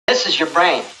This is your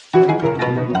brain.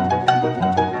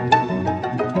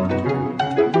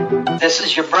 This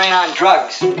is your brain on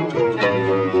drugs.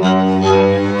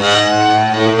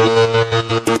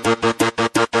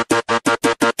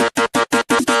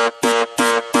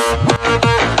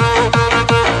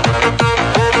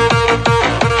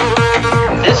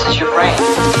 This is your brain.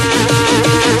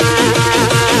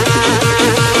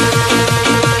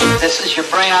 This is your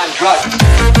brain on drugs.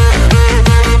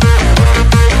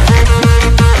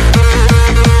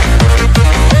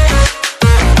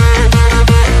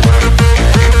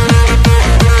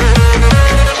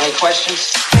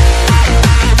 Questions?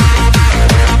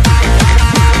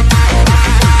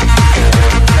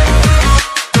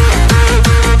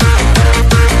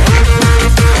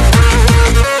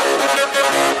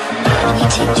 When you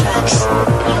take drugs,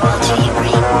 you alter your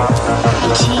brain.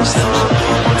 You change thinking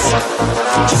patterns,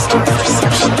 distort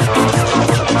perception.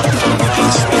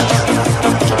 Eventually,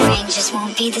 your brain just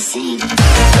won't be the same.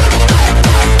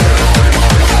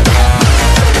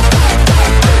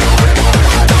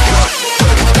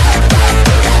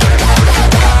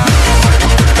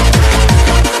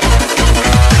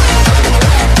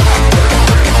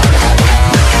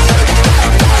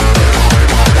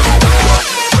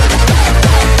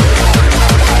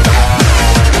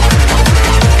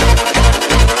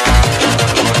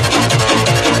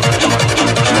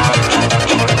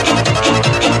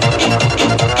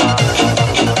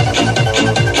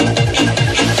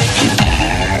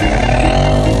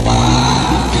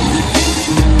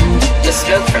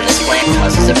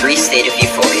 Causes a brief state of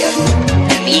euphoria,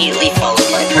 immediately followed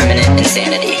by permanent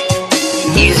insanity.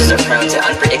 Users are prone to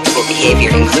unpredictable behavior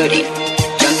including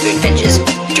junk food binges,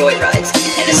 joyrides,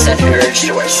 and a sudden urge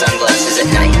to wear sunglasses at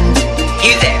night.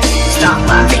 You there, stop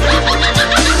laughing.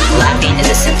 Laughing is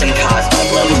a symptom caused by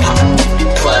blowing pot.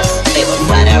 Plus, they look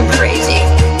flat out crazy.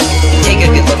 Take a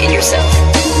good look at yourself.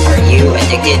 Are you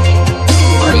addicted?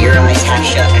 Are your eyes half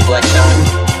shut and bloodshot?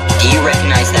 Do you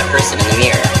recognize that person in the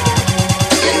mirror?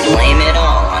 Then blame it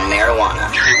all on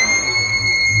marijuana.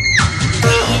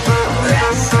 Weed,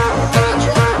 grass,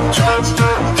 ganja, joint,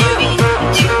 doobie,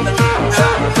 tube,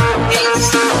 thumb,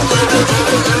 paints, 2-0,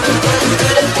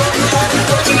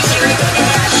 and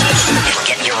hashish. It'll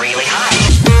get you really high.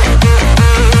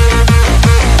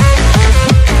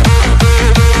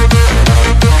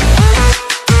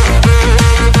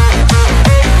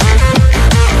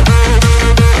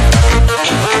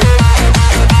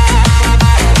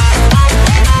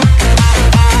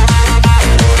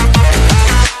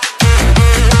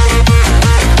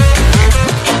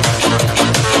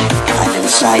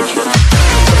 Inside you.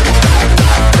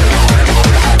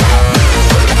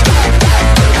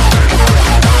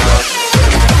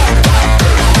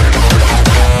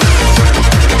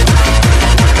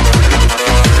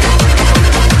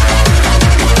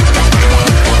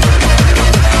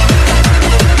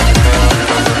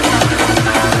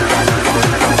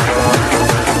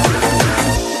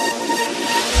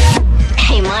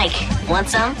 Hey Mike, want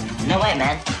some? No way,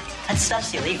 man. That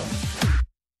stuff's illegal.